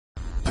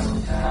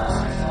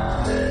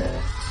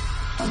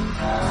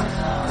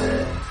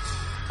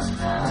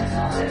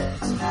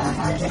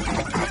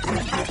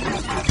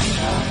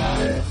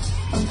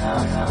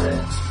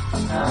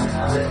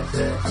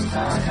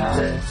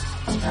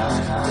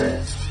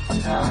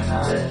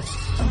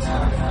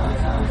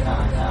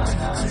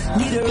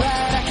Need a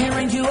ride, I can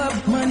range you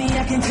up. Money,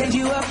 I can change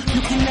you up.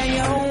 You can have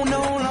your own, no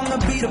longer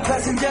be the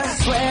passenger.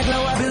 Swag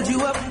low, I build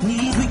you up.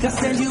 Knees weak, I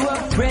stand you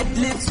up. Red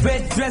lips,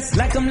 red dress,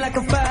 like I'm like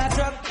a fire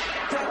truck.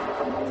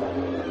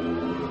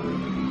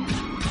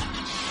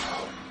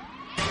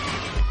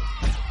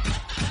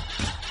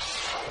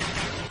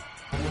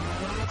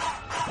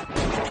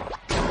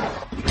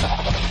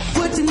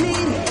 What you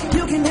need,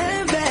 you can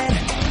have that.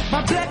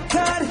 My black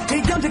card,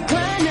 they don't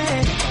decline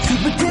that. See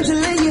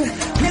potential in you,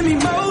 let me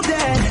mold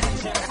that.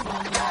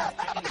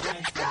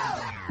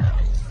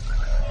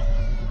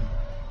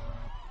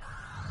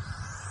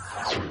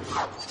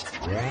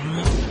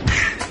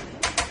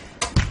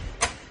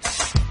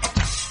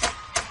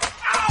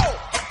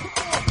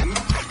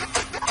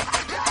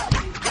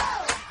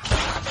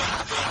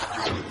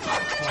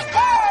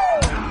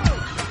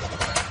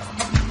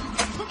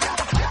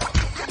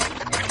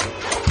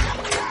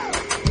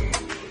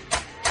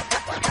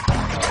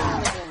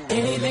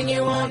 Anything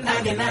you want,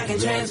 I can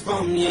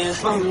transform you,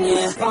 from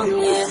you, from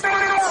you.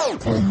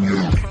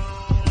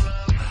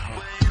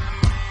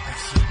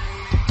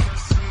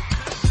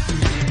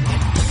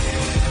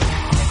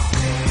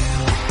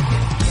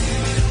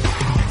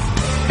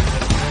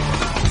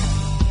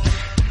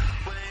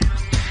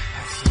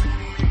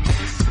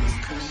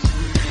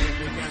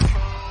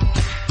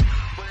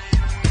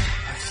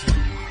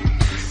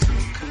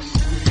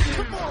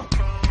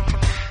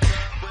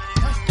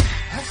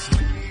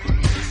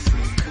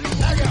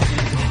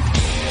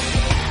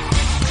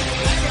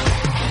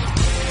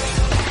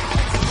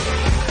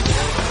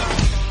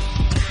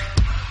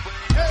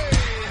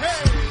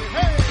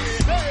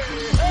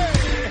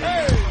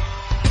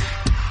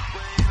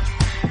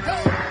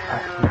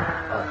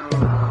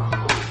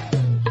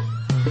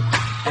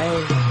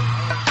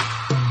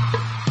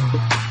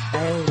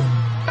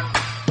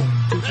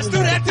 Let's do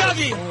that,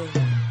 Dougie.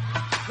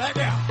 Right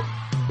now.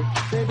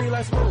 They be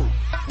like, smooth.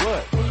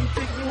 What? Can you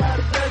teach me how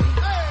to Dougie?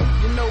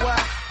 You know why?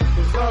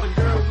 Cause all the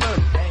girls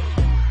love me.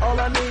 All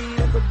I need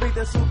is a beat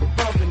that's super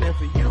bumpin'. And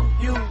for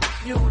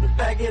you to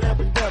back it up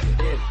and dump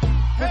it.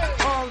 Put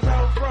your arms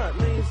out front,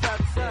 lean side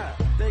to side.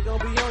 They gon'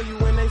 be on you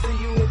when they see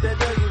you with that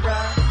Dougie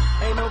ride.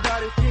 Ain't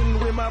nobody kidding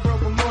with my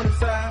broken morning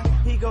side.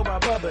 He go by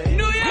Bubba.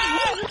 New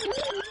York!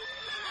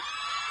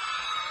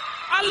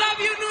 I love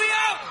you, New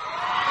York!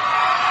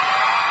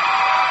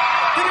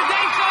 To the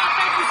day,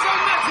 thank you so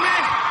much,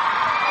 man.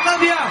 I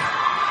love y'all.